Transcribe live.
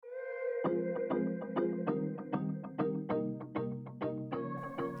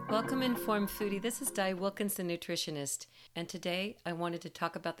Welcome, Informed Foodie. This is Di Wilkinson, nutritionist, and today I wanted to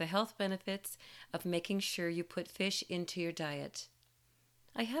talk about the health benefits of making sure you put fish into your diet.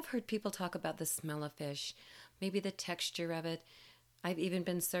 I have heard people talk about the smell of fish, maybe the texture of it. I've even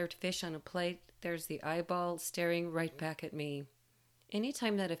been served fish on a plate. There's the eyeball staring right back at me.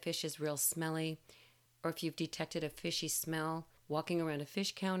 Anytime that a fish is real smelly, or if you've detected a fishy smell walking around a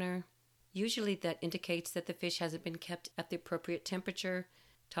fish counter, usually that indicates that the fish hasn't been kept at the appropriate temperature.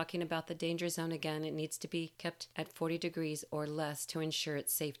 Talking about the danger zone again, it needs to be kept at 40 degrees or less to ensure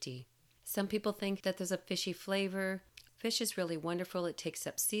its safety. Some people think that there's a fishy flavor. Fish is really wonderful. It takes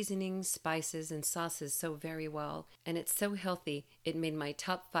up seasonings, spices, and sauces so very well, and it's so healthy it made my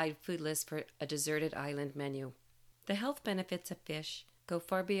top 5 food list for a deserted island menu. The health benefits of fish go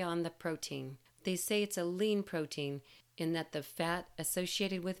far beyond the protein. They say it's a lean protein in that the fat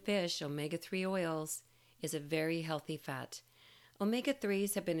associated with fish, omega-3 oils, is a very healthy fat.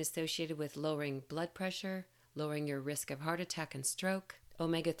 Omega-3s have been associated with lowering blood pressure, lowering your risk of heart attack and stroke.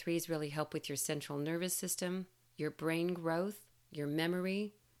 Omega-3s really help with your central nervous system, your brain growth, your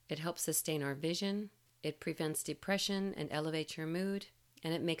memory. It helps sustain our vision. It prevents depression and elevates your mood,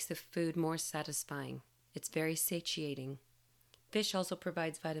 and it makes the food more satisfying. It's very satiating. Fish also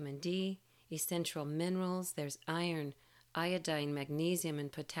provides vitamin D, essential minerals. There's iron, iodine, magnesium,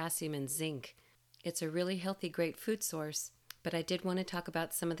 and potassium and zinc. It's a really healthy, great food source. But I did want to talk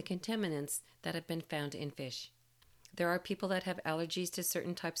about some of the contaminants that have been found in fish. There are people that have allergies to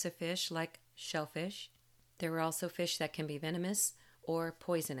certain types of fish, like shellfish. There are also fish that can be venomous or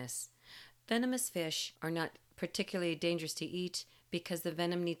poisonous. Venomous fish are not particularly dangerous to eat because the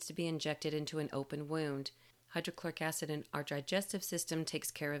venom needs to be injected into an open wound. Hydrochloric acid in our digestive system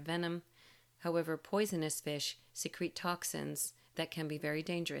takes care of venom. However, poisonous fish secrete toxins that can be very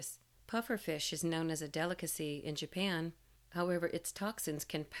dangerous. Pufferfish is known as a delicacy in Japan. However, its toxins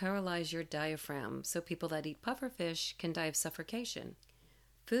can paralyze your diaphragm, so people that eat pufferfish can die of suffocation.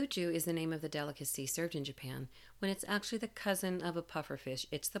 Fuju is the name of the delicacy served in Japan, when it's actually the cousin of a pufferfish.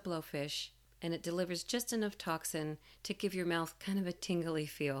 It's the blowfish, and it delivers just enough toxin to give your mouth kind of a tingly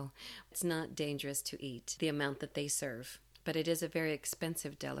feel. It's not dangerous to eat, the amount that they serve, but it is a very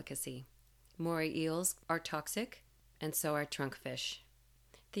expensive delicacy. Moray eels are toxic, and so are trunkfish.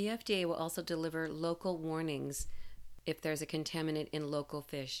 The FDA will also deliver local warnings if there's a contaminant in local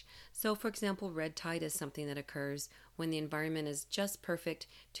fish. So, for example, red tide is something that occurs when the environment is just perfect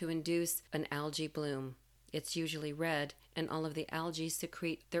to induce an algae bloom. It's usually red, and all of the algae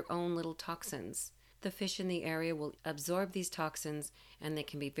secrete their own little toxins. The fish in the area will absorb these toxins, and they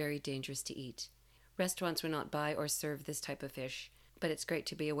can be very dangerous to eat. Restaurants will not buy or serve this type of fish, but it's great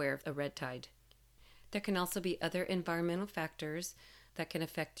to be aware of a red tide. There can also be other environmental factors that can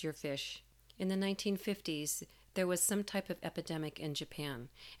affect your fish. In the 1950s, there was some type of epidemic in Japan,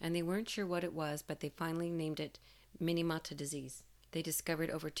 and they weren't sure what it was, but they finally named it Minamata disease. They discovered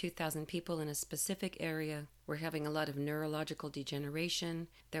over 2,000 people in a specific area were having a lot of neurological degeneration.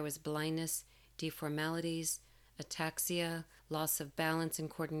 There was blindness, deformalities, ataxia, loss of balance and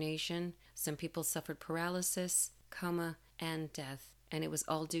coordination. Some people suffered paralysis, coma, and death, and it was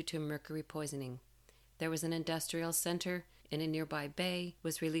all due to mercury poisoning. There was an industrial center in a nearby bay,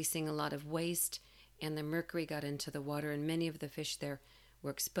 was releasing a lot of waste, and the mercury got into the water, and many of the fish there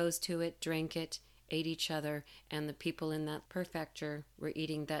were exposed to it, drank it, ate each other, and the people in that prefecture were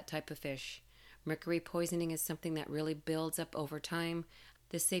eating that type of fish. Mercury poisoning is something that really builds up over time.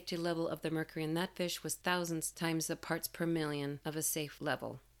 The safety level of the mercury in that fish was thousands times the parts per million of a safe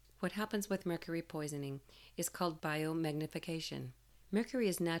level. What happens with mercury poisoning is called biomagnification. Mercury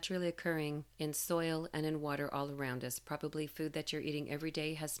is naturally occurring in soil and in water all around us. Probably food that you're eating every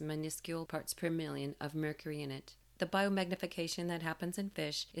day has minuscule parts per million of mercury in it. The biomagnification that happens in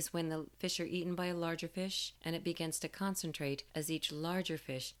fish is when the fish are eaten by a larger fish, and it begins to concentrate as each larger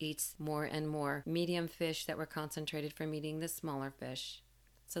fish eats more and more medium fish that were concentrated from eating the smaller fish.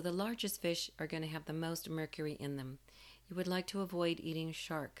 So the largest fish are going to have the most mercury in them. You would like to avoid eating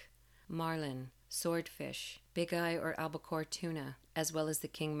shark, marlin, swordfish, big eye or albacore tuna, as well as the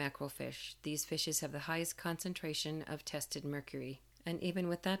king mackerel fish. These fishes have the highest concentration of tested mercury. And even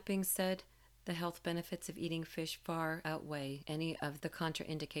with that being said, the health benefits of eating fish far outweigh any of the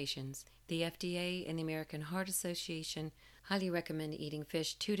contraindications. The FDA and the American Heart Association highly recommend eating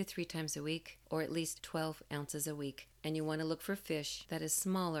fish 2 to 3 times a week, or at least 12 ounces a week. And you want to look for fish that is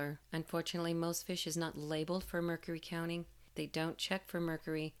smaller. Unfortunately, most fish is not labeled for mercury counting. They don't check for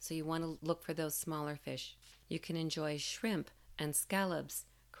mercury, so you want to look for those smaller fish. You can enjoy shrimp and scallops.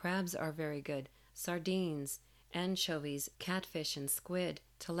 Crabs are very good. Sardines Anchovies, catfish, and squid.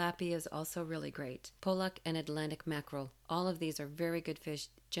 Tilapia is also really great. Pollock and Atlantic mackerel. All of these are very good fish,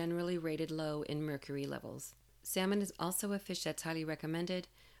 generally rated low in mercury levels. Salmon is also a fish that's highly recommended,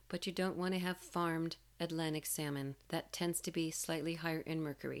 but you don't want to have farmed Atlantic salmon. That tends to be slightly higher in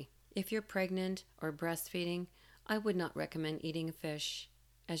mercury. If you're pregnant or breastfeeding, I would not recommend eating fish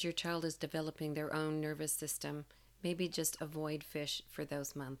as your child is developing their own nervous system. Maybe just avoid fish for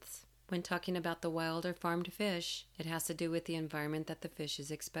those months. When talking about the wild or farmed fish, it has to do with the environment that the fish is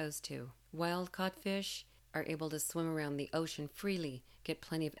exposed to. Wild-caught fish are able to swim around the ocean freely, get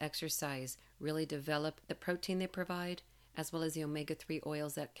plenty of exercise, really develop the protein they provide, as well as the omega-3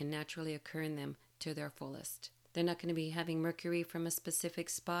 oils that can naturally occur in them to their fullest. They're not going to be having mercury from a specific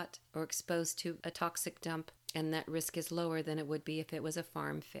spot or exposed to a toxic dump, and that risk is lower than it would be if it was a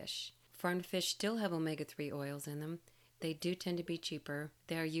farm fish. Farmed fish still have omega-3 oils in them. They do tend to be cheaper.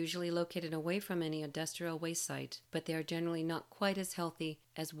 They are usually located away from any industrial waste site, but they are generally not quite as healthy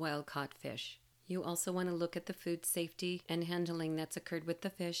as wild-caught fish. You also want to look at the food safety and handling that's occurred with the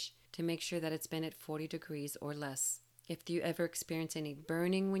fish to make sure that it's been at 40 degrees or less. If you ever experience any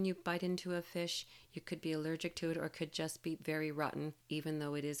burning when you bite into a fish, you could be allergic to it or could just be very rotten, even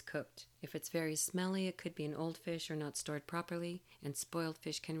though it is cooked. If it's very smelly, it could be an old fish or not stored properly, and spoiled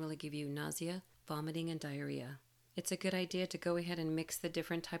fish can really give you nausea, vomiting, and diarrhea. It's a good idea to go ahead and mix the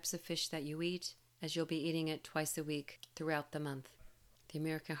different types of fish that you eat, as you'll be eating it twice a week throughout the month. The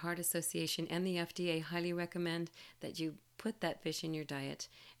American Heart Association and the FDA highly recommend that you put that fish in your diet,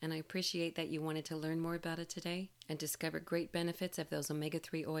 and I appreciate that you wanted to learn more about it today and discover great benefits of those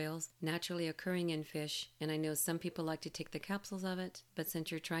omega-3 oils naturally occurring in fish. And I know some people like to take the capsules of it, but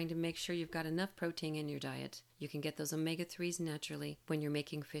since you're trying to make sure you've got enough protein in your diet, you can get those omega-3s naturally when you're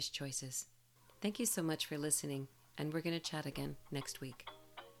making fish choices. Thank you so much for listening, and we're going to chat again next week.